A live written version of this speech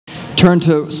Turn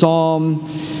to Psalm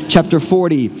chapter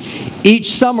 40.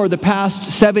 Each summer, the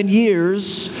past 7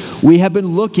 years, we have been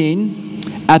looking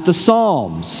at the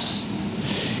Psalms.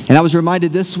 And I was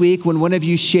reminded this week when one of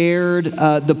you shared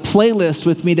the playlist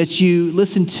with me that you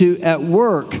listened to at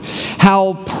work,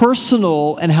 how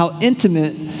personal and how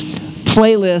intimate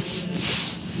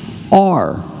playlists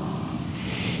are.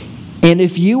 And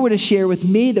if you were to share with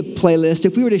me the playlist,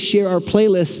 if we were to share our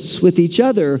playlists with each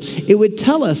other, it would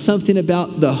tell us something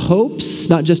about the hopes,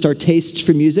 not just our tastes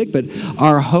for music, but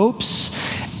our hopes,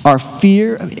 our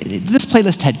fear. This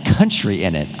playlist had country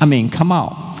in it. I mean, come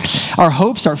on. Our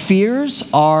hopes, our fears,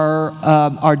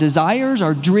 our desires,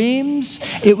 our dreams.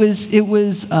 It's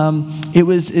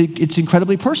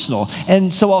incredibly personal,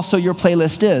 and so also your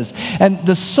playlist is. And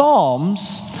the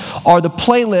Psalms are the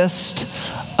playlist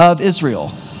of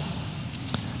Israel.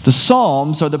 The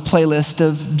Psalms are the playlist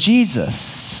of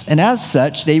Jesus, and as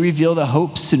such, they reveal the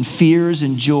hopes and fears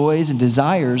and joys and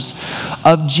desires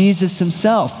of Jesus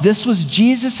himself. This was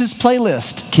Jesus'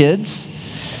 playlist, kids.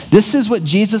 This is what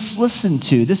Jesus listened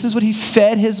to. This is what he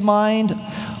fed his mind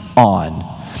on.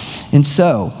 And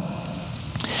so,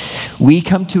 we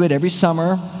come to it every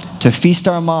summer to feast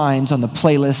our minds on the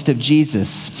playlist of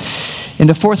Jesus. In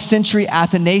the 4th century,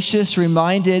 Athanasius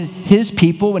reminded his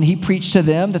people when he preached to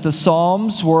them that the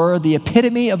Psalms were the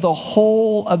epitome of the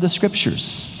whole of the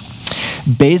Scriptures.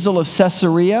 Basil of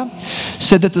Caesarea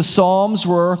said that the Psalms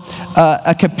were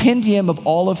a compendium of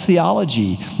all of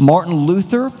theology. Martin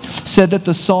Luther said that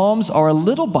the Psalms are a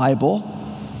little Bible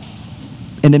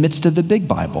in the midst of the big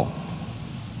Bible.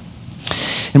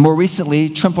 And more recently,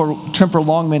 Tremper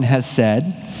Longman has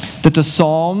said that the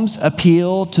Psalms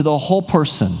appeal to the whole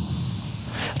person.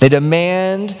 They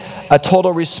demand a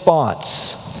total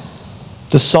response.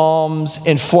 The Psalms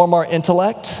inform our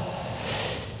intellect.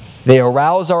 They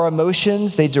arouse our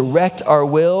emotions. They direct our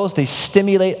wills. They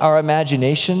stimulate our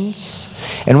imaginations.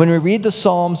 And when we read the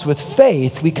Psalms with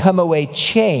faith, we come away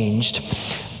changed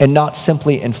and not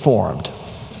simply informed.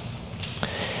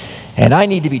 And I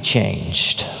need to be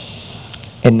changed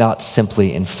and not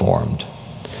simply informed.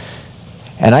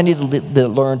 And I need to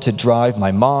learn to drive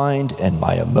my mind and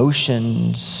my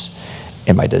emotions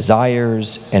and my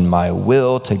desires and my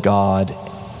will to God.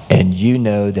 And you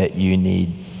know that you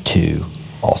need to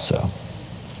also.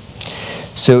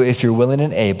 So if you're willing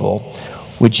and able,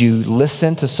 would you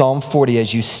listen to Psalm 40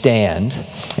 as you stand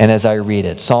and as I read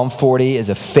it? Psalm 40 is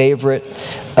a favorite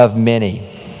of many.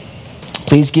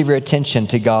 Please give your attention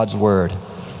to God's word.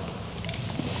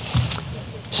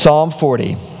 Psalm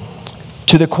 40.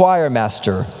 To the choir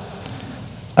master,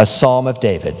 a psalm of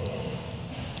David.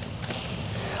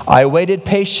 I waited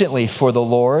patiently for the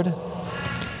Lord.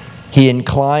 He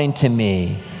inclined to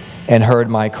me and heard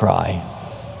my cry.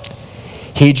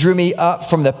 He drew me up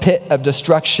from the pit of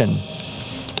destruction,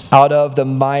 out of the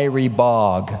miry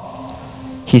bog.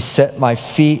 He set my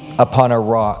feet upon a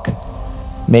rock,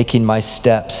 making my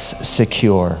steps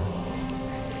secure.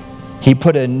 He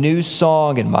put a new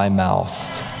song in my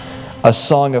mouth, a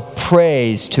song of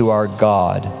praise to our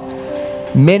God.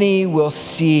 Many will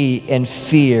see and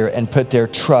fear and put their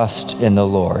trust in the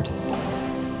Lord.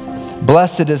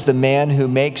 Blessed is the man who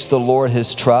makes the Lord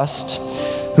his trust,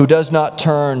 who does not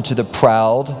turn to the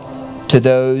proud, to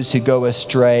those who go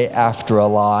astray after a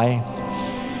lie.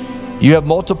 You have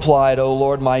multiplied, O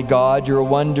Lord my God, your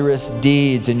wondrous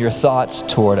deeds and your thoughts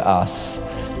toward us.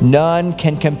 None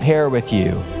can compare with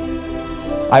you.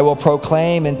 I will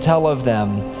proclaim and tell of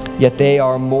them, yet they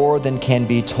are more than can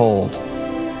be told.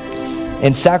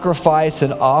 In sacrifice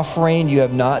and offering you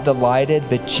have not delighted,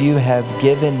 but you have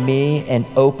given me an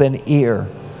open ear.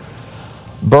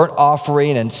 Burnt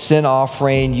offering and sin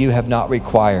offering you have not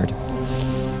required.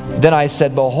 Then I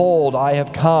said, behold, I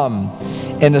have come.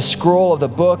 In the scroll of the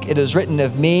book it is written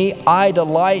of me, I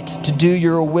delight to do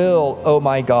your will, O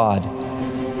my God.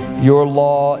 Your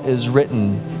law is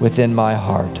written within my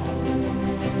heart.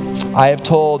 I have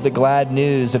told the glad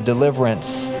news of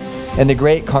deliverance in the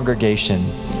great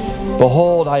congregation.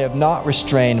 Behold, I have not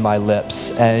restrained my lips,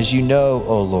 as you know,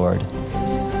 O Lord.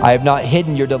 I have not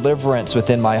hidden your deliverance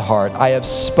within my heart. I have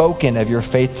spoken of your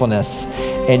faithfulness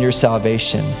and your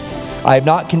salvation. I have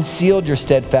not concealed your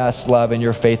steadfast love and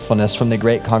your faithfulness from the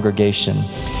great congregation.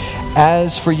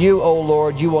 As for you, O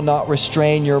Lord, you will not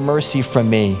restrain your mercy from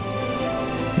me.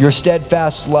 Your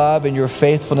steadfast love and your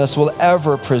faithfulness will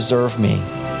ever preserve me.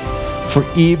 For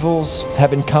evils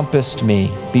have encompassed me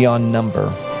beyond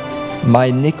number. My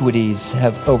iniquities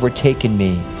have overtaken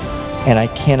me, and I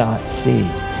cannot see.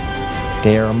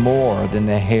 They are more than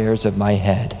the hairs of my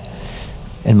head,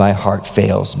 and my heart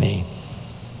fails me.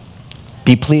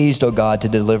 Be pleased, O God, to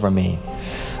deliver me.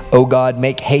 O God,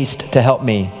 make haste to help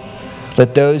me.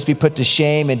 Let those be put to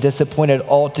shame and disappointed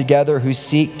altogether who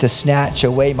seek to snatch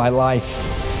away my life.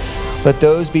 Let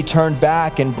those be turned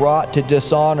back and brought to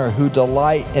dishonor who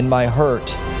delight in my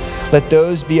hurt. Let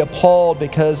those be appalled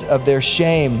because of their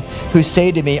shame who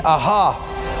say to me, Aha,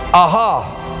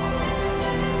 aha.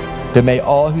 But may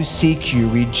all who seek you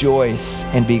rejoice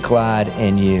and be glad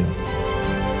in you.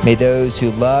 May those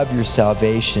who love your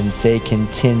salvation say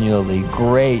continually,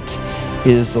 Great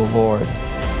is the Lord.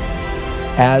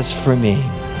 As for me,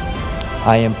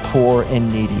 I am poor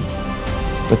and needy,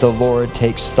 but the Lord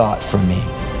takes thought for me.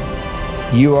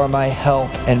 You are my help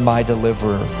and my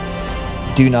deliverer.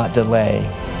 Do not delay,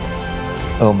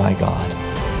 oh my God.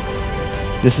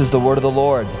 This is the word of the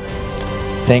Lord.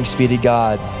 Thanks be to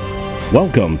God.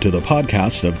 Welcome to the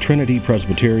podcast of Trinity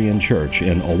Presbyterian Church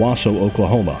in Owasso,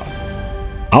 Oklahoma.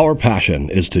 Our passion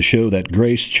is to show that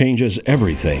grace changes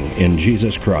everything in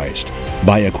Jesus Christ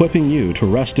by equipping you to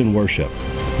rest in worship,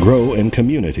 grow in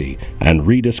community, and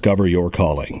rediscover your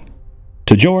calling.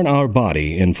 To join our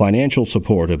body in financial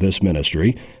support of this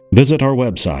ministry, visit our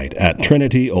website at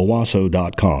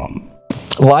trinityowasso.com.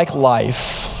 Like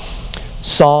life,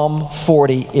 Psalm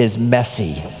 40 is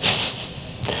messy.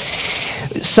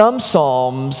 Some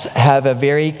psalms have a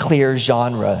very clear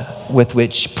genre with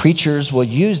which preachers will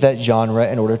use that genre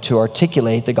in order to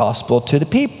articulate the gospel to the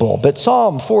people. But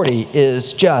Psalm 40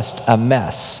 is just a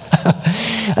mess.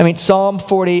 Psalm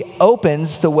 40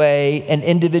 opens the way an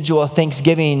individual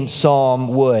Thanksgiving psalm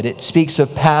would. It speaks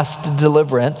of past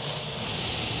deliverance.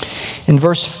 And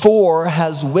verse 4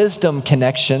 has wisdom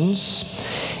connections.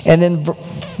 And then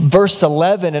verse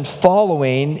 11 and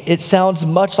following, it sounds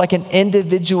much like an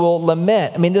individual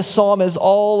lament. This psalm is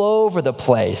all over the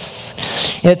place.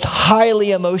 And it's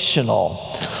highly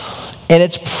emotional. And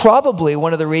it's probably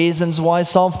one of the reasons why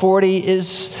Psalm 40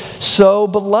 is so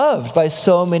beloved by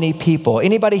so many people.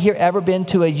 Anybody here ever been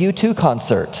to a U2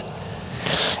 concert?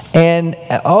 And,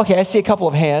 okay, I see a couple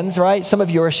of hands, right? Some of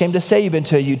you are ashamed to say you've been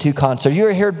to a U2 concert. You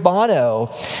were here at Bono.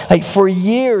 For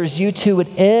years, U2 would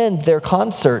end their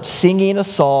concerts singing a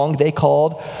song they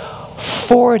called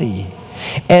 40.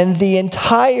 And the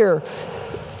entire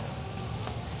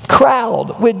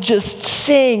crowd would just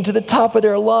sing to the top of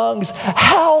their lungs,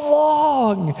 how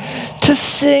long to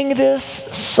sing this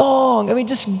song?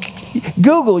 Just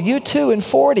Google U2 and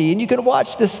 40 and you can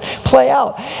watch this play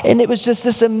out. And it was just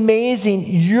this amazing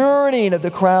yearning of the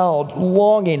crowd,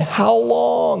 longing, how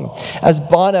long? As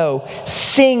Bono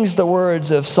sings the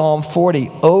words of Psalm 40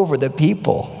 over the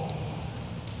people.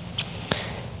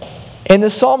 And the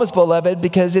psalm is beloved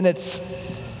because in its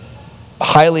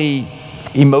highly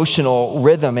emotional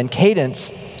rhythm and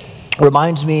cadence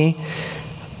reminds me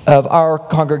of our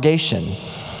congregation,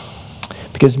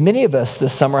 because many of us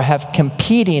this summer have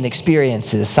competing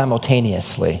experiences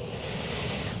simultaneously.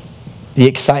 The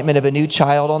excitement of a new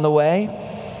child on the way,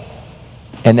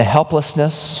 and the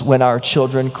helplessness when our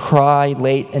children cry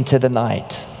late into the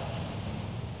night.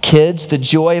 Kids, the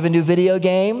joy of a new video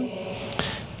game,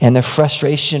 and the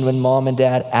frustration when mom and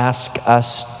dad ask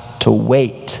us to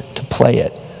wait to play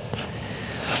it.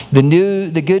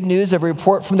 The good news of a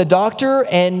report from the doctor,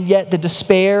 and yet the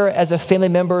despair as a family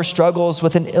member struggles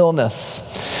with an illness.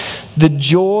 The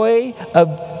joy of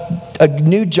a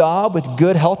new job with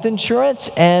good health insurance,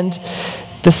 and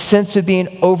the sense of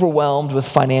being overwhelmed with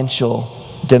financial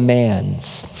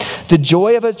demands. The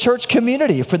joy of a church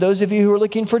community for those of you who are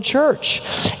looking for church,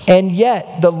 and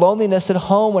yet the loneliness at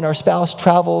home when our spouse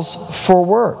travels for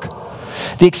work.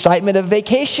 The excitement of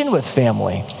vacation with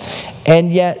family,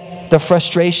 and yet the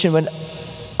frustration when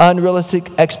unrealistic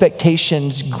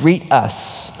expectations greet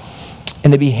us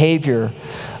in the behavior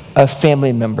of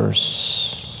family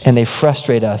members, and they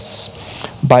frustrate us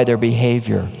by their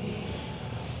behavior.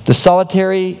 The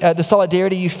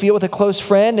solidarity you feel with a close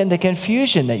friend, and the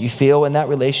confusion that you feel when that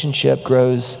relationship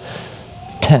grows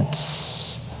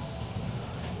tense.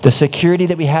 The security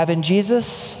that we have in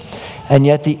Jesus, and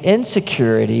yet the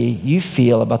insecurity you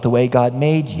feel about the way God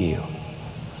made you.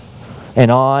 And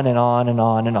on and on and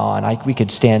on and on. We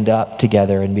could stand up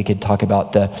together and we could talk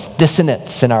about the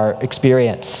dissonance in our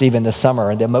experience, even this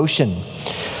summer, and the emotion.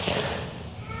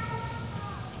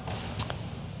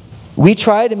 We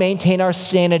try to maintain our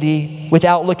sanity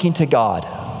without looking to God,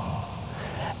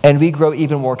 and we grow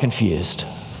even more confused.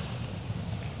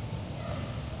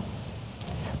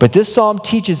 But this psalm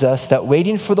teaches us that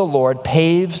waiting for the Lord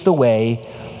paves the way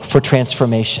for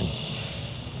transformation.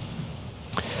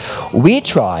 We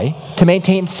try to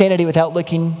maintain sanity without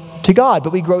looking to God,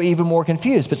 but we grow even more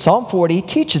confused. But Psalm 40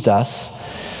 teaches us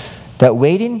that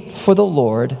waiting for the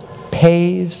Lord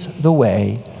paves the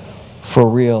way for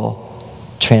real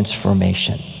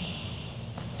transformation.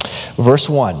 Verse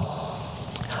 1,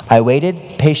 I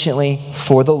waited patiently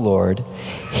for the Lord.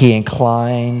 He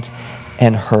inclined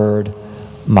and heard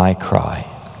my cry.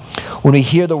 When we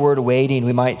hear the word waiting,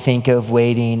 we might think of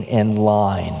waiting in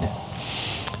line.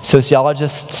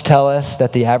 Sociologists tell us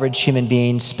that the average human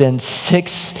being spends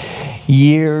 6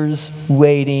 years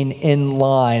waiting in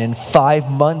line, and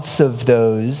 5 months of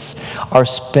those are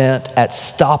spent at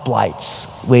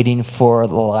stoplights waiting for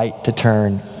the light to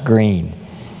turn green.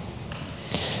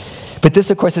 But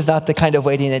this, of course, is not the kind of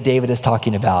waiting that David is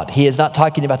talking about. He is not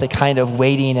talking about the kind of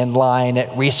waiting in line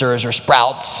at Reese's or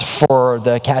Sprouts for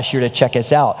the cashier to check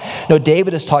us out. No,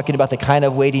 David is talking about the kind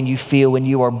of waiting you feel when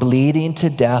you are bleeding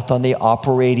to death on the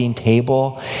operating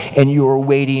table and you are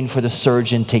waiting for the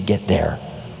surgeon to get there.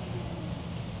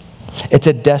 It's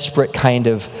a desperate kind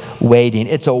of waiting.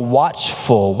 It's a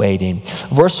watchful waiting.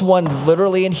 Verse 1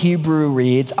 literally in Hebrew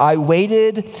reads, I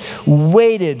waited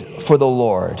for the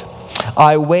Lord.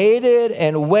 I waited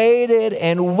and waited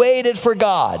and waited for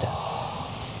God.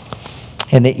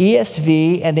 And the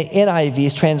ESV and the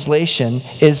NIV's translation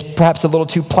is perhaps a little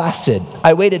too placid.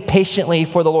 I waited patiently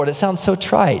for the Lord. It sounds so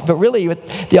trite, but really what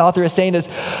the author is saying is,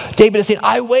 David is saying,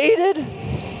 I waited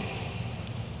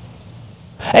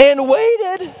and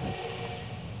waited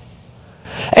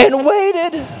and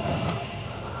waited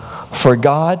for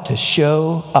God to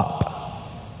show up.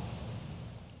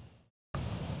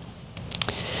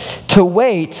 To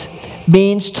wait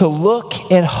means to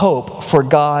look and hope for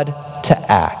God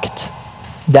to act.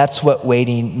 That's what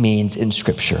waiting means in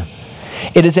Scripture.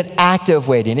 It is an act of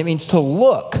waiting. It means to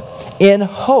look in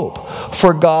hope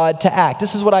for God to act.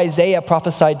 This is what Isaiah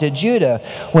prophesied to Judah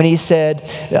when he said,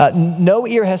 no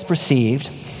ear has perceived,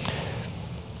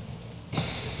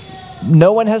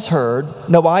 no one has heard,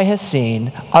 no eye has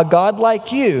seen, a God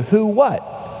like you who what?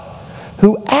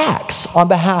 Who acts on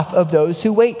behalf of those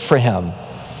who wait for him.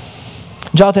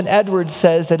 Jonathan Edwards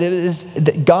says that it is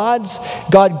that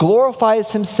God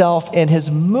glorifies himself in his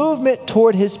movement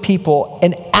toward his people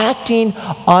and acting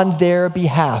on their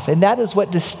behalf. And that is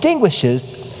what distinguishes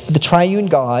the triune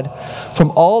God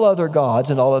from all other gods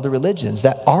and all other religions,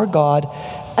 that our God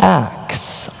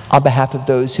acts on behalf of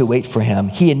those who wait for him.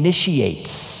 He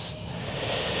initiates.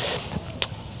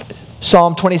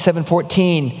 Psalm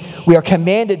 27:14, we are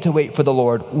commanded to wait for the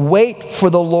Lord. Wait for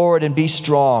the Lord and be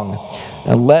strong.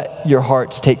 And let your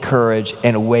hearts take courage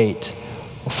and wait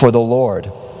for the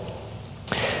Lord.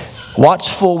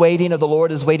 Watchful waiting of the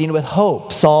Lord is waiting with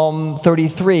hope. Psalm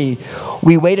 33,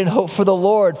 we wait and hope for the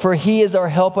Lord, for he is our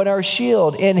help and our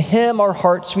shield. In him our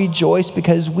hearts rejoice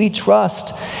because we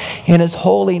trust in his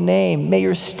holy name. May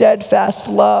your steadfast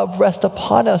love rest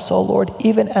upon us, O Lord,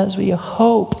 even as we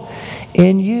hope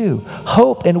in you.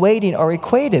 Hope and waiting are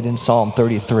equated in Psalm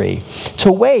 33.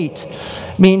 To wait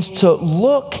means to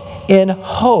look in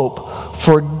hope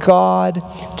for God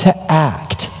to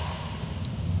act.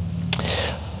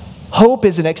 Hope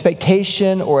is an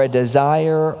expectation or a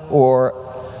desire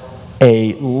or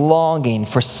a longing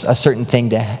for a certain thing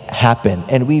to happen.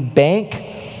 And we bank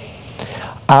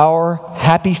our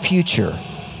happy future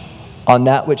on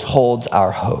that which holds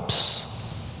our hopes.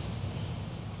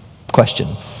 Question: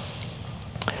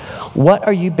 what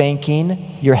are you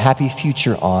banking your happy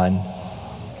future on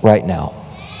right now?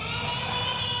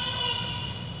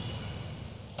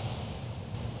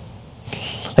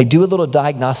 Like, do a little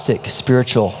diagnostic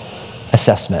spiritual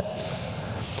assessment.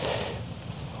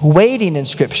 Waiting in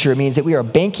Scripture means that we are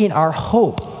banking our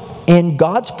hope in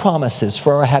God's promises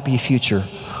for our happy future,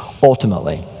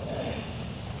 ultimately.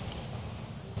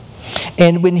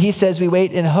 And when he says we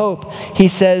wait in hope, he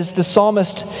says the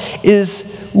psalmist is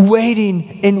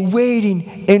waiting and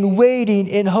waiting and waiting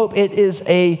in hope. It is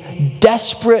a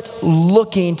desperate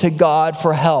looking to God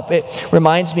for help. It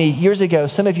reminds me, years ago,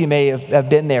 some of you may have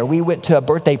been there. We went to a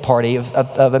birthday party of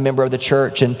a member of the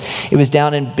church, and it was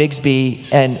down in Bigsby,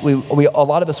 and we a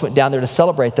lot of us went down there to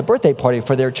celebrate the birthday party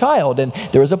for their child, and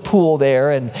there was a pool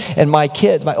there, and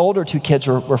my older two kids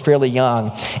were fairly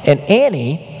young, and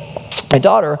Annie, my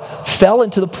daughter, fell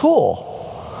into the pool.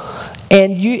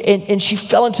 And she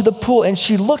fell into the pool, and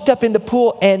she looked up in the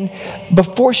pool, and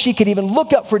before she could even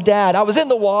look up for Dad, I was in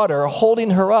the water holding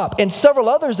her up, and several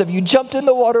others of you jumped in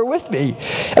the water with me.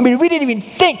 I mean, we didn't even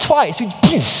think twice.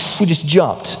 We just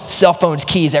jumped. Cell phones,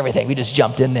 keys, everything. We just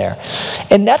jumped in there.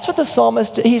 And that's what the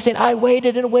psalmist, he's saying, I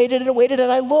waited and waited and waited,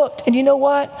 and I looked. And you know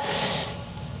what?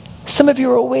 Some of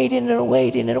you are waiting and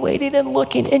waiting and waiting and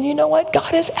looking, and you know what?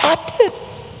 God has acted.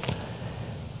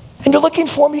 And you're looking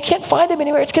for him, you can't find him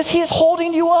anywhere. It's because he is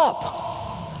holding you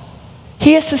up.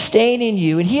 He is sustaining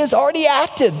you, and He has already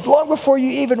acted long before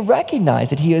you even recognize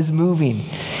that He is moving.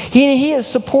 He is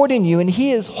supporting you, and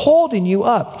He is holding you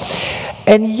up.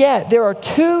 And yet, there are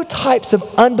two types of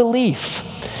unbelief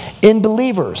in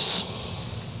believers,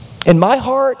 in my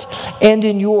heart and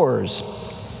in yours.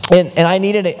 And I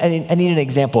need an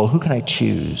example. Who can I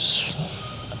choose?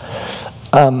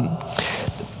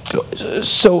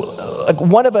 So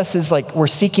one of us is like, we're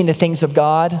seeking the things of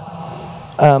God.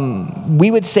 We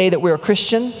would say that we're a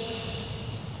Christian,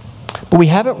 but we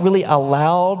haven't really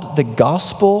allowed the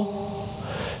gospel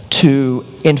to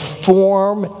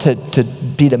inform, to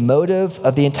be the motive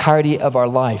of the entirety of our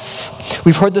life.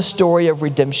 We've heard the story of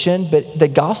redemption, but the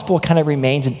gospel kind of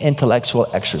remains an intellectual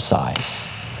exercise.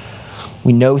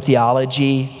 We know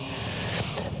theology,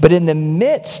 but in the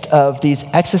midst of these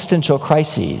existential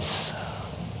crises,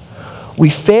 we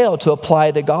fail to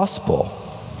apply the gospel.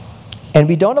 And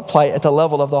we don't apply it at the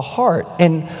level of the heart.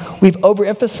 And we've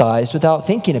overemphasized, without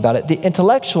thinking about it, the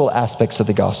intellectual aspects of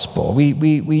the gospel.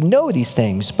 We know these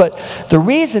things. But the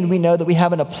reason we know that we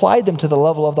haven't applied them to the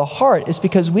level of the heart is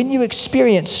because when you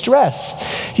experience stress,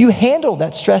 you handle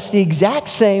that stress the exact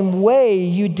same way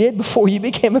you did before you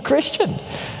became a Christian.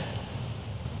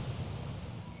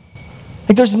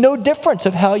 Like, there's no difference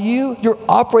of how your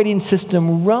operating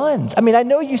system runs. I mean, I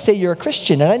know you say you're a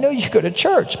Christian, and I know you go to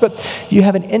church, but you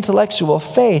have an intellectual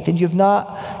faith, and you've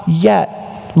not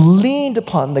yet leaned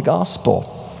upon the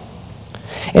gospel.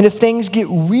 And if things get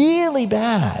really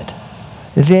bad,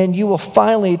 then you will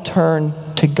finally turn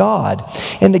to God.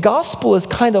 And the gospel is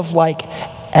kind of like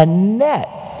a net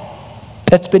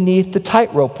that's beneath the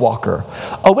tightrope walker.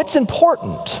 Oh, it's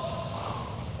important,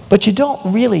 but you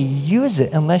don't really use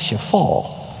it unless you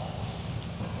fall.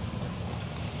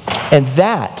 And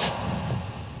that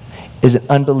is an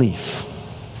unbelief.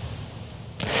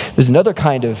 There's another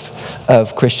kind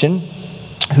of Christian.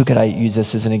 Who could I use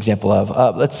this as an example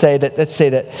of? Let's say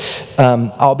that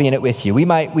I'll be in it with you. We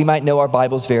might know our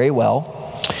Bibles very well,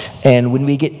 and when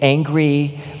we get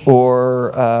angry,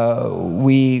 or a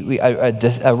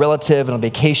relative on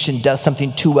vacation does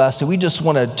something to us, and we just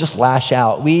want to just lash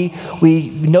out. We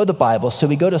know the Bible, so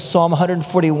we go to Psalm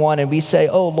 141 and we say,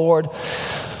 "Oh Lord,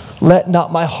 let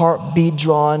not my heart be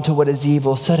drawn to what is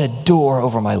evil. Set a door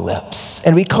over my lips."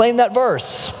 And we claim that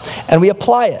verse and we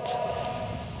apply it.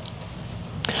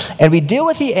 And we deal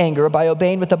with the anger by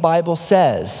obeying what the Bible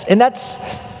says. And that's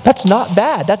not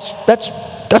bad.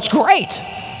 That's great.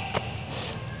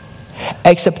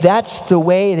 Except that's the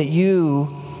way that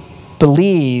you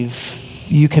believe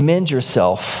you commend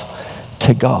yourself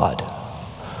to God.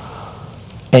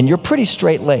 And you're pretty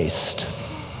straight-laced.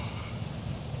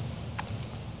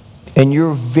 And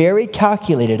you're very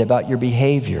calculated about your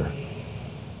behavior.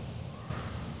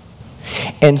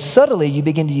 And subtly you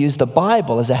begin to use the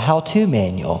Bible as a how-to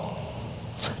manual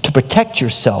to protect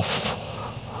yourself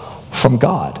from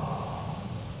God.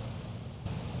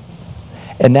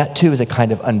 And that too is a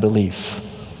kind of unbelief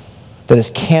that is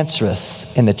cancerous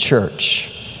in the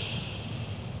church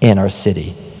in our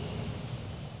city.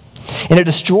 And it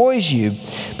destroys you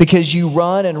because you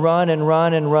run and run and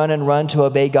run and run and run to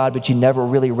obey God, but you never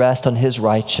really rest on His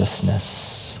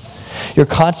righteousness. You're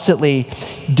constantly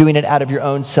doing it out of your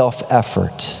own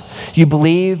self-effort. You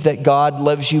believe that God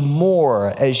loves you more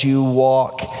as you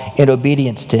walk in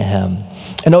obedience to Him.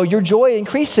 And your joy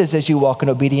increases as you walk in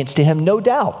obedience to Him, no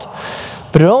doubt.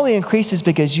 But it only increases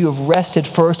because you have rested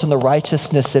first on the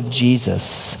righteousness of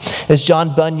Jesus. As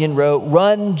John Bunyan wrote,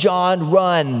 "Run, John,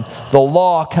 run. The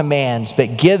law commands,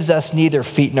 but gives us neither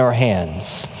feet nor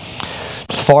hands."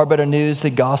 Far better news the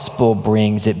gospel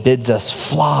brings. It bids us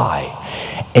fly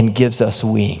and gives us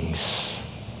wings.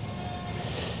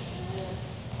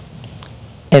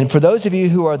 And for those of you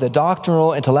who are the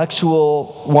doctrinal,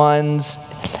 intellectual ones,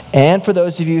 and for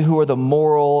those of you who are the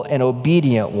moral and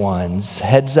obedient ones,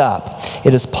 heads up.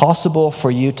 It is possible for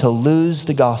you to lose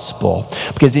the gospel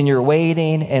because in your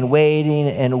waiting and waiting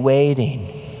and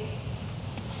waiting,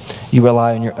 you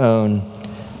rely on your own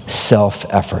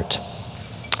self-effort.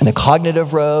 And the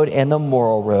cognitive road and the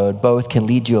moral road both can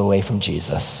lead you away from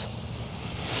Jesus.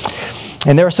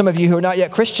 And there are some of you who are not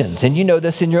yet Christians, and you know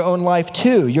this in your own life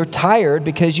too. You're tired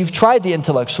because you've tried the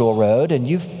intellectual road and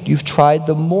you've tried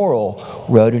the moral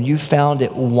road and you've found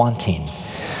it wanting.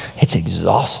 It's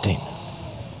exhausting.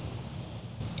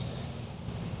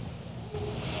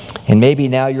 And maybe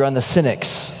now you're on the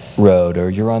cynics road, or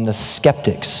you're on the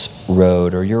skeptics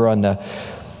road, or you're on the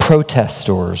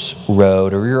protesters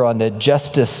road, or you're on the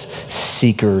justice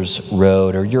seekers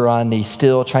road, or you're on the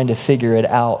still trying to figure it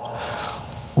out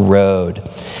road.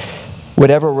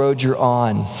 Whatever road you're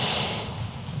on,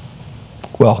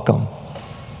 welcome.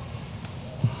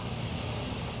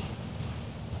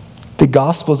 The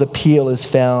gospel's appeal is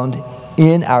found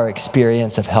in our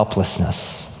experience of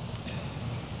helplessness.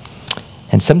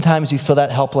 And sometimes we feel that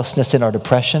helplessness in our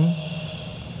depression.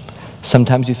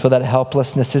 Sometimes we feel that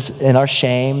helplessness in our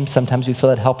shame. Sometimes we feel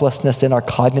that helplessness in our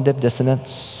cognitive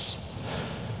dissonance.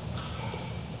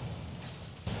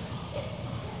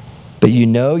 But you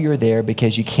know you're there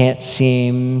because you can't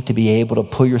seem to be able to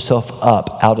pull yourself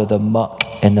up out of the muck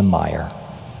and the mire.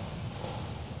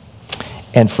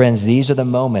 And friends, these are the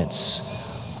moments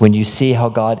when you see how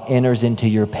God enters into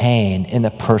your pain in the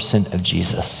person of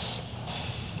Jesus.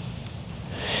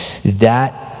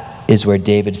 That is where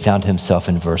David found himself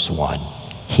in verse 1.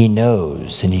 He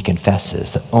knows and he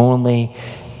confesses that only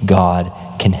God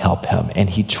can help him. And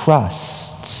he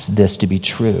trusts this to be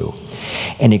true.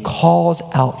 And he calls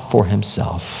out for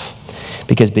himself.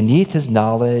 Because beneath his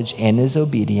knowledge and his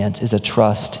obedience is a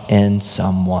trust in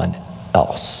someone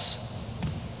else.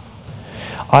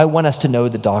 I want us to know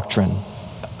the doctrine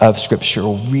of Scripture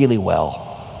really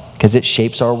well, because it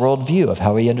shapes our worldview of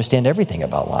how we understand everything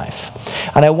about life.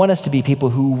 And I want us to be people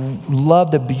who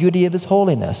love the beauty of his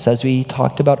holiness, as we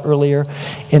talked about earlier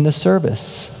in the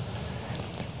service.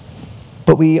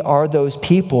 But we are those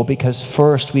people because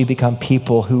first we become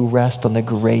people who rest on the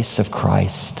grace of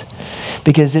Christ.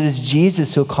 Because it is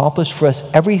Jesus who accomplished for us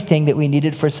everything that we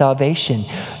needed for salvation.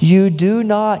 You do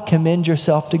not commend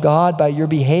yourself to God by your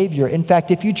behavior. In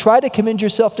fact, if you try to commend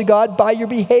yourself to God by your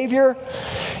behavior,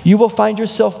 you will find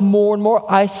yourself more and more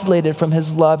isolated from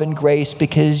his love and grace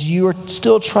because you are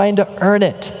still trying to earn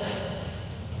it.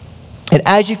 And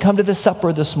as you come to the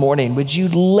supper this morning, would you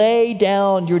lay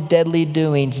down your deadly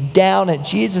doings down at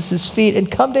Jesus' feet and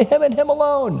come to him and him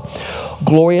alone,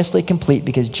 gloriously complete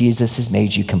because Jesus has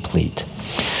made you complete.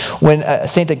 When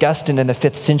St. Augustine in the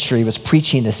 5th century was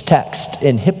preaching this text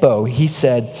in Hippo, he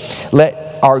said,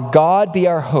 "Let our God be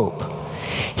our hope.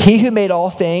 He who made all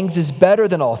things is better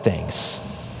than all things.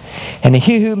 And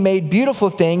he who made beautiful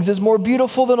things is more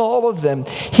beautiful than all of them.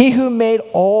 He who made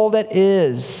all that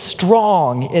is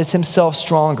strong is himself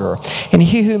stronger. And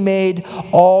he who made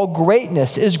all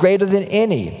greatness is greater than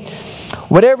any.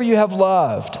 Whatever you have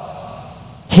loved,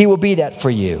 he will be that for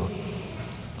you.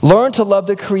 Learn to love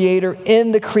the Creator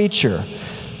in the creature,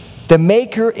 the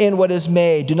Maker in what is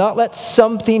made. Do not let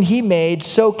something he made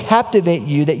so captivate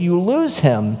you that you lose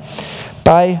him,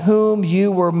 by whom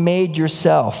you were made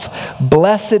yourself.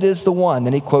 Blessed is the one,"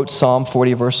 then he quotes Psalm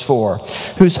 40 verse 4,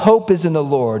 "whose hope is in the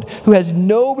Lord, who has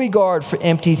no regard for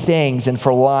empty things and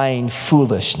for lying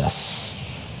foolishness."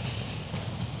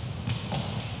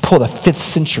 Pull the 5th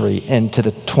century into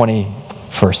the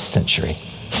 21st century.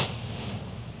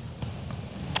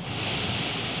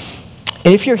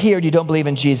 And if you're here and you don't believe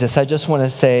in Jesus, I just want to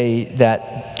say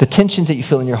that the tensions that you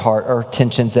feel in your heart are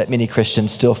tensions that many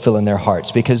Christians still feel in their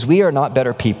hearts, because we are not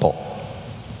better people.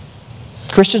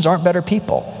 Christians aren't better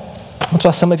people. That's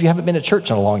why some of you haven't been at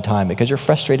church in a long time, because you're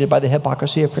frustrated by the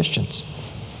hypocrisy of Christians.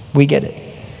 We get it.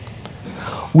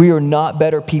 We are not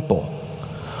better people.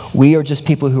 We are just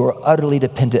people who are utterly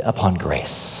dependent upon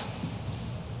grace.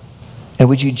 And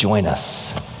would you join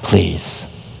us, please?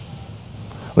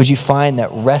 Would you find that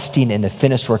resting in the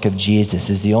finished work of Jesus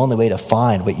is the only way to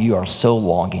find what you are so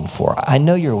longing for? I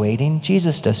know you're waiting.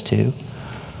 Jesus does too.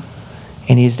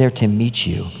 And he's there to meet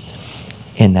you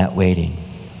in that waiting.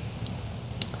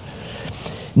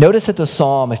 Notice that the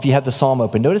psalm, if you have the psalm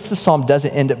open, notice the psalm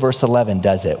doesn't end at verse 11,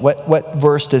 does it? What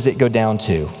verse does it go down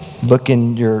to? Look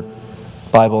in your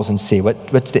Bibles and see.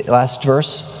 What's the last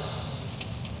verse?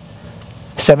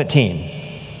 17.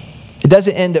 It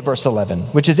doesn't end at verse 11,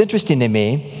 which is interesting to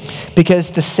me because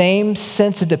the same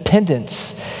sense of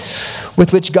dependence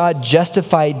with which God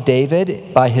justified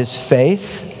David by his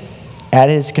faith at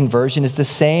his conversion is the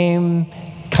same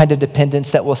kind of dependence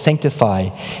that will sanctify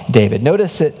David.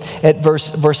 Notice that at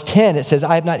verse 10, it says,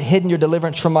 "I have not hidden your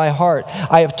deliverance from my heart.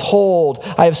 I have told,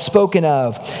 I have spoken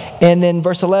of." And then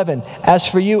verse 11, "As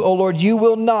for you, O Lord, you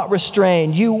will not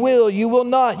restrain. You will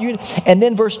not." And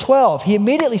then verse 12, he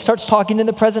immediately starts talking in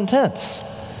the present tense.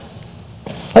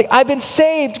 Like, I've been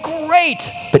saved,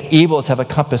 great, but evils have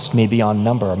encompassed me beyond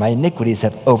number. My iniquities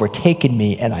have overtaken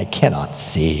me, and I cannot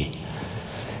see.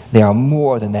 They are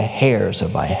more than the hairs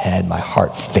of my head. My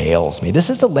heart fails me. This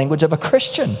is the language of a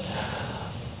Christian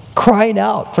crying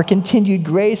out for continued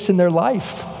grace in their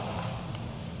life.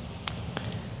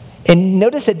 And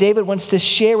notice that David wants to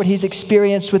share what he's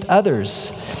experienced with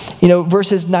others.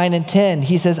 Verses 9 and 10,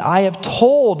 he says, "I have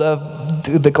told of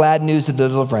the glad news of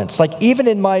deliverance." Like, even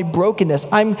in my brokenness,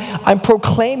 I'm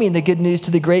proclaiming the good news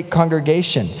to the great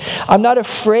congregation. I'm not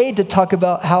afraid to talk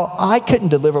about how I couldn't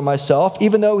deliver myself,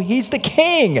 even though he's the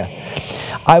king.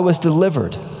 I was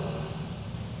delivered.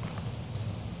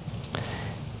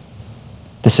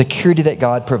 security that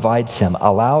God provides him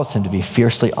allows him to be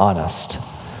fiercely honest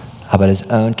about his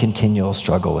own continual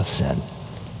struggle with sin.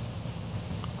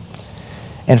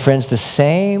 And friends, the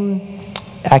same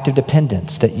act of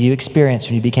dependence that you experienced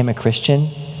when you became a Christian,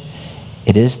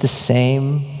 it is the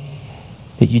same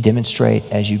that you demonstrate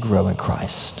as you grow in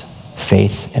Christ.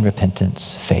 Faith and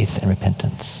repentance, faith and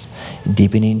repentance.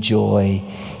 Deepening joy.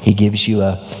 He gives you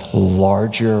a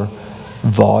larger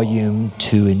volume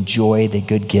to enjoy the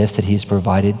good gifts that he's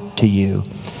provided to you.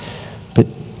 But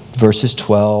verses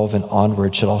 12 and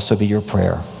onward should also be your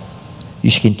prayer.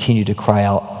 You should continue to cry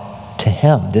out to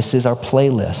him. This is our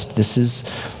playlist. This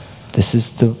is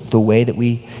the way that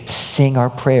we sing our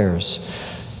prayers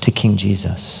to King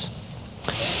Jesus.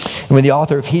 And when the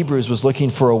author of Hebrews was looking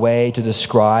for a way to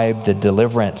describe the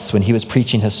deliverance when he was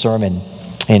preaching his sermon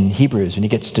in Hebrews, when he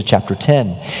gets to chapter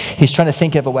 10, he's trying to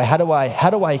think of a way, how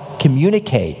do I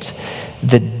communicate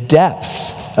the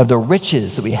depth of the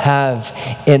riches that we have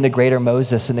in the greater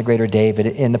Moses and the greater David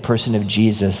in the person of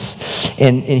Jesus.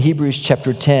 In Hebrews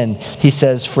chapter 10, he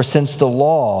says, "For since the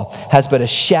law has but a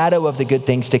shadow of the good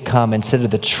things to come instead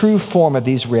of the true form of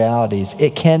these realities,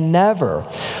 it can never,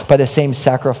 by the same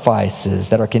sacrifices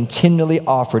that are continually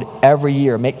offered every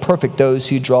year, make perfect those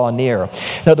who draw near."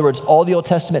 In other words, all the Old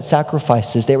Testament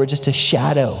sacrifices, they were just a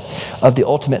shadow of the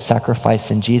ultimate sacrifice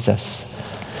in Jesus.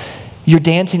 You're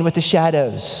dancing with the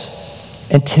shadows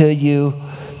until you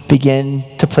begin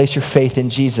to place your faith in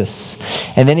Jesus.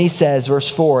 And then he says, verse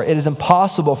 4, "It is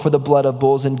impossible for the blood of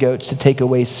bulls and goats to take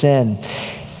away sin.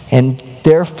 And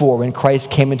therefore, when Christ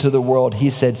came into the world, he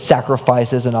said,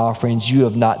 'Sacrifices and offerings you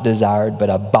have not desired, but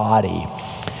a body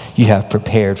you have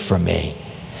prepared for me.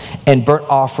 And burnt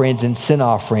offerings and sin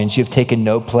offerings you have taken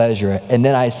no pleasure.' And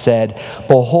then I said,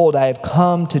 'Behold, I have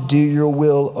come to do your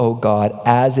will, O God,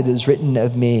 as it is written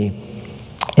of me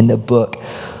in the book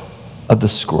of the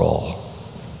scroll.'"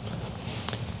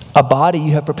 A body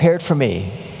you have prepared for me,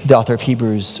 the author of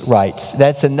Hebrews writes.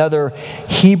 That's another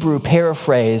Hebrew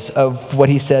paraphrase of what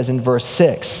he says in verse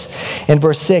 6. In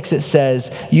verse 6 it says,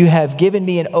 "You have given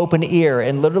me an open ear."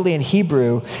 And literally in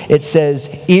Hebrew it says,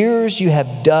 "Ears you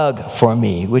have dug for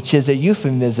me," which is a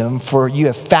euphemism for "you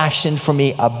have fashioned for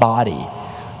me a body."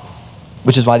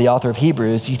 Which is why the author of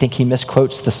Hebrews, you think he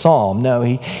misquotes the psalm. No,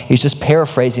 he's just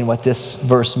paraphrasing what this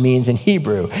verse means in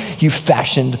Hebrew. "You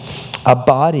fashioned a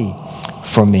body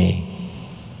for me."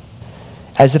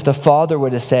 As if the Father were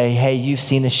to say, "Hey, you've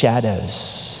seen the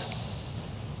shadows.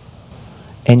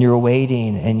 And you're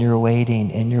waiting, and you're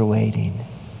waiting, and you're waiting.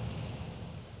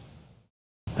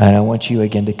 And I want you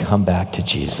again to come back to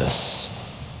Jesus.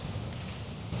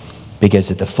 Because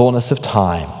at the fullness of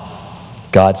time,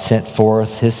 God sent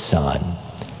forth his Son,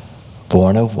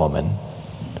 born of woman,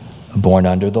 born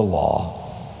under the law,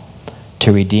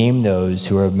 to redeem those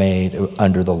who are made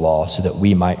under the law so that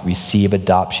we might receive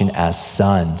adoption as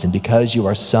sons. And because you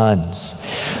are sons,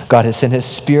 God has sent his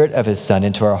Spirit of his Son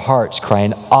into our hearts,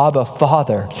 crying, "Abba,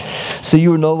 Father." So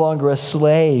you are no longer a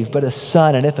slave, but a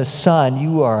son. And if a son,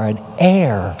 you are an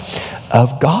heir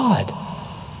of God.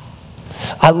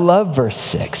 I love verse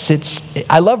 6.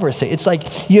 It's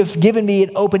like, "You have given me an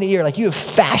open ear." Like you have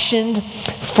fashioned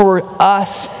for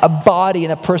us a body in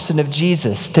the person of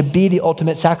Jesus to be the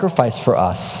ultimate sacrifice for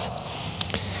us.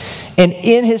 And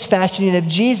in his fashioning of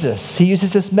Jesus, he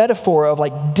uses this metaphor of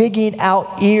like digging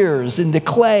out ears in the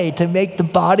clay to make the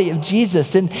body of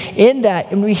Jesus. And in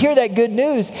that, when we hear that good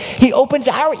news, he opens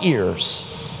our ears,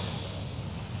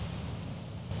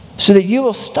 so that you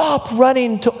will stop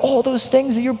running to all those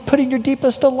things that you're putting your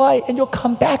deepest delight, and you'll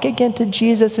come back again to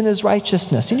Jesus and his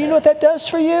righteousness. And you know what that does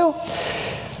for you?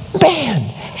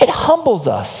 Man, it humbles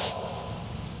us.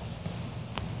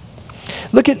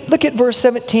 Look at verse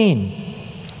 17.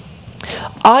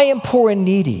 "I am poor and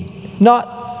needy."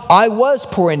 Not, I was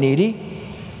poor and needy.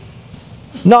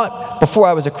 Not before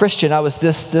I was a Christian, I was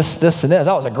this, and this.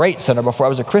 I was a great sinner before I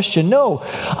was a Christian. No,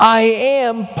 I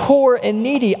am poor and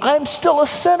needy. I'm still a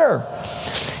sinner.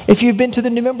 If you've been to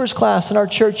the new members class in our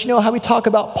church, you know how we talk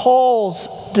about Paul's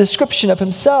description of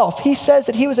himself. He says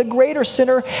that he was a greater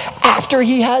sinner after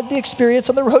he had the experience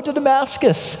on the road to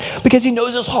Damascus, because he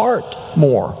knows his heart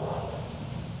more.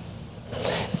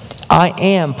 I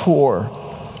am poor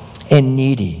and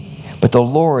needy, but the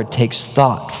Lord takes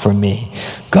thought for me.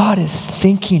 God is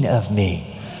thinking of me.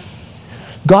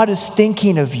 God is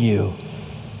thinking of you.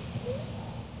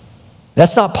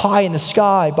 That's not pie in the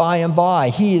sky by and by.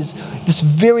 He is this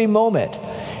very moment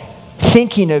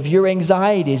thinking of your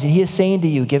anxieties, and he is saying to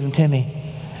you, "Give them to me.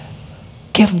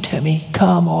 Give them to me.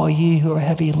 Come, all ye who are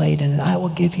heavy laden, and I will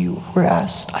give you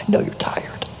rest. I know you're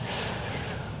tired.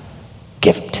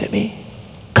 Give them to me."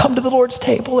 come to the Lord's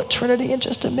table at Trinity in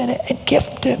just a minute and give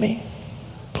them to me.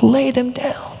 Lay them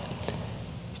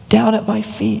down at my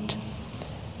feet,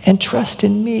 and trust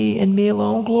in me and me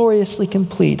alone, gloriously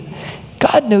complete.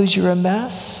 God knows you're a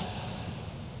mess.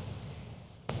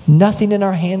 Nothing in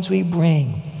our hands we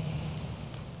bring.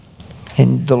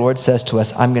 And the Lord says to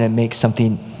us, I'm going to make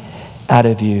something out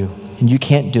of you, and you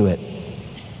can't do it.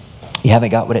 You haven't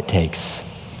got what it takes.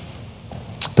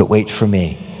 But wait for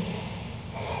me,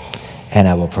 and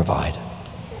I will provide.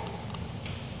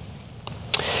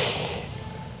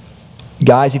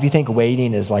 Guys, if you think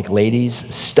waiting is like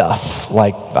ladies' stuff,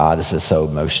 like, this is so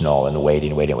emotional and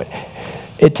waiting.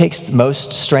 It takes the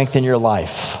most strength in your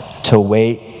life to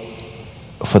wait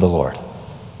for the Lord.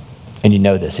 And you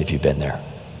know this if you've been there.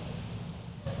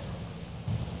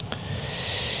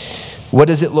 What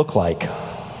does it look like?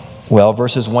 Well,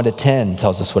 verses 1 to 10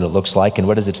 tells us what it looks like, and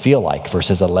what does it feel like?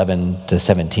 Verses 11 to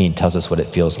 17 tells us what it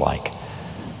feels like.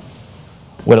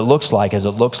 What it looks like is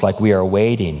it looks like we are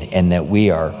waiting and that we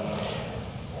are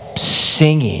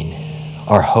singing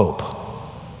our hope.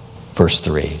 Verse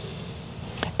 3.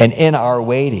 And in our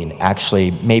waiting,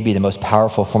 actually, may be the most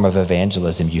powerful form of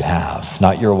evangelism you have.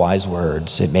 Not your wise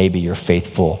words. It may be your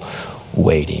faithful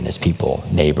waiting as people,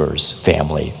 neighbors,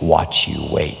 family, watch you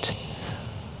wait.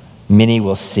 Many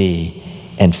will see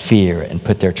and fear and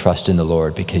put their trust in the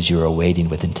Lord because you are waiting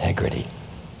with integrity.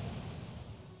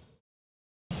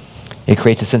 It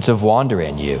creates a sense of wonder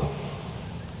in you.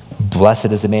 Blessed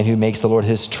is the man who makes the Lord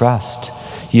his trust.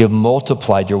 You have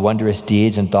multiplied your wondrous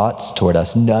deeds and thoughts toward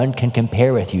us. None can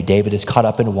compare with you. David is caught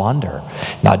up in wonder.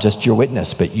 Not just your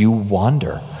witness, but you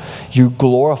wander. You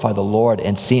glorify the Lord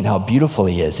and seeing how beautiful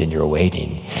he is in your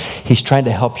waiting. He's trying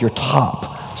to help your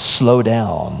top slow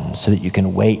down so that you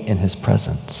can wait in his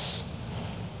presence.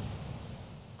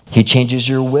 He changes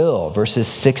your will, verses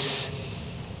 6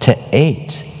 to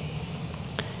 8.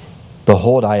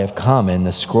 Behold, I have come. In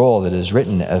the scroll that is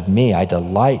written of me, I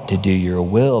delight to do your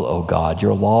will, O God.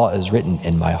 Your law is written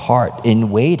in my heart. In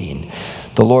waiting,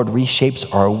 the Lord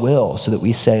reshapes our will so that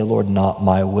we say, Lord, not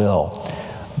my will,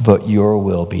 but your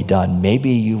will be done.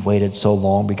 Maybe you've waited so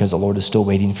long because the Lord is still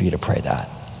waiting for you to pray that.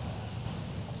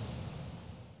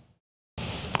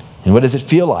 And what does it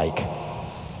feel like?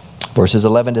 Verses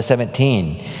 11 to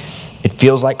 17. It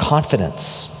feels like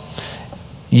confidence.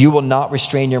 You will not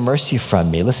restrain your mercy from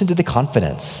me. Listen to the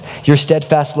confidence. Your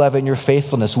steadfast love and your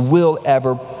faithfulness will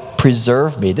ever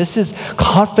preserve me. This is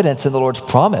confidence in the Lord's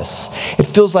promise. It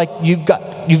feels like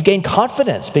you've gained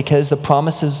confidence because the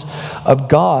promises of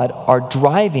God are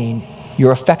driving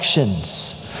your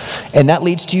affections. And that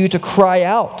leads to you to cry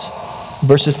out.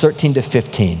 Verses 13 to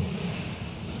 15.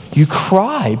 You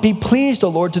cry, be pleased, O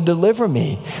Lord, to deliver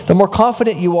me. The more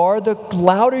confident you are, the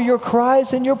louder your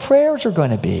cries and your prayers are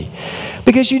going to be.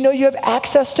 Because you know you have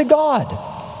access to God.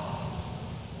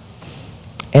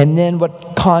 And then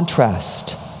what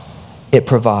contrast it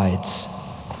provides.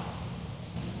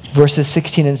 Verses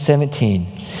 16 and 17.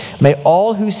 May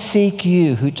all who seek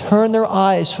you, who turn their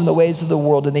eyes from the ways of the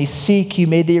world, and they seek you,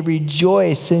 may they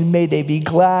rejoice and may they be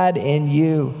glad in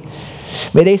you.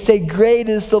 May they say, great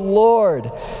is the Lord.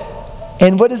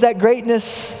 And what does that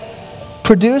greatness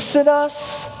produce in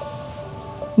us?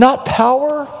 Not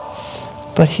power,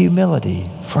 but humility.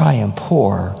 For I am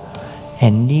poor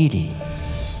and needy.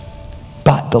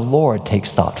 But the Lord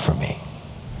takes thought for me.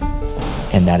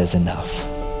 And that is enough.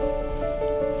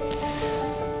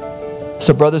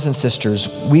 So brothers and sisters,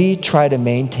 we try to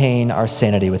maintain our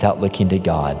sanity without looking to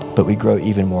God, but we grow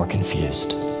even more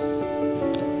confused.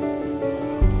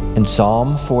 And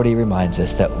Psalm 40 reminds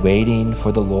us that waiting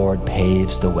for the Lord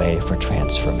paves the way for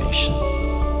transformation.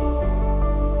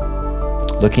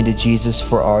 Looking to Jesus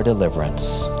for our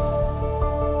deliverance,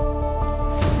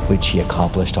 which he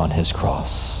accomplished on his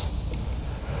cross.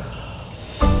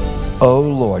 O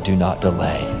Lord, do not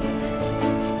delay.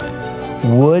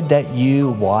 Would that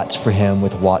you watch for him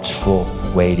with watchful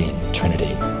waiting,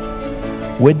 Trinity.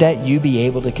 Would that you be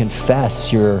able to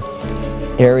confess your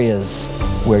areas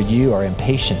where you are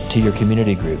impatient to your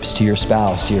community groups, to your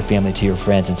spouse, to your family, to your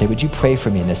friends, and say, would you pray for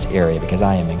me in this area because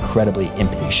I am incredibly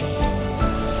impatient.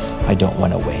 I don't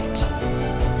want to wait.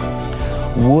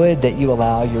 Would that you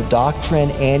allow your doctrine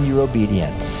and your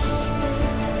obedience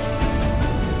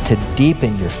to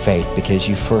deepen your faith because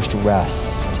you first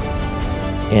rest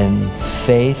in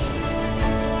faith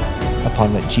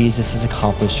upon what Jesus has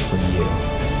accomplished for you.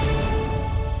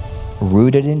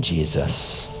 Rooted in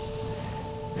Jesus,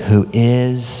 who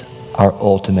is our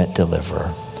ultimate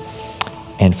deliverer.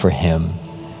 And for him,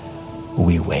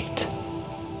 we wait.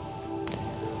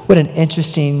 What an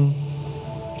interesting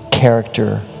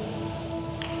character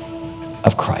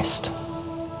of Christ.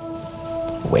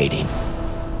 waiting.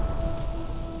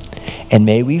 And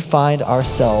may we find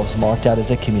ourselves marked out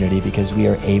as a community because we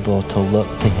are able to look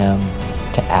to him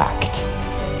to act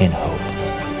in hope.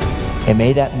 And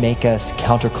may that make us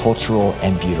countercultural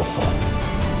and beautiful.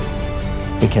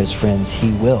 Because, friends,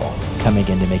 he will come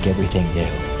again to make everything new.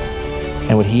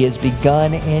 And what he has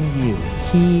begun in you,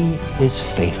 he is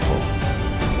faithful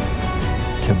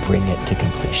to bring it to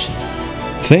completion.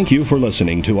 Thank you for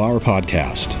listening to our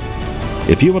podcast.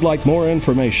 If you would like more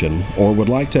information or would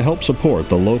like to help support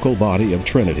the local body of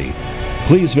Trinity,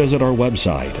 please visit our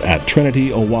website at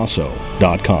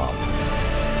trinityowasso.com.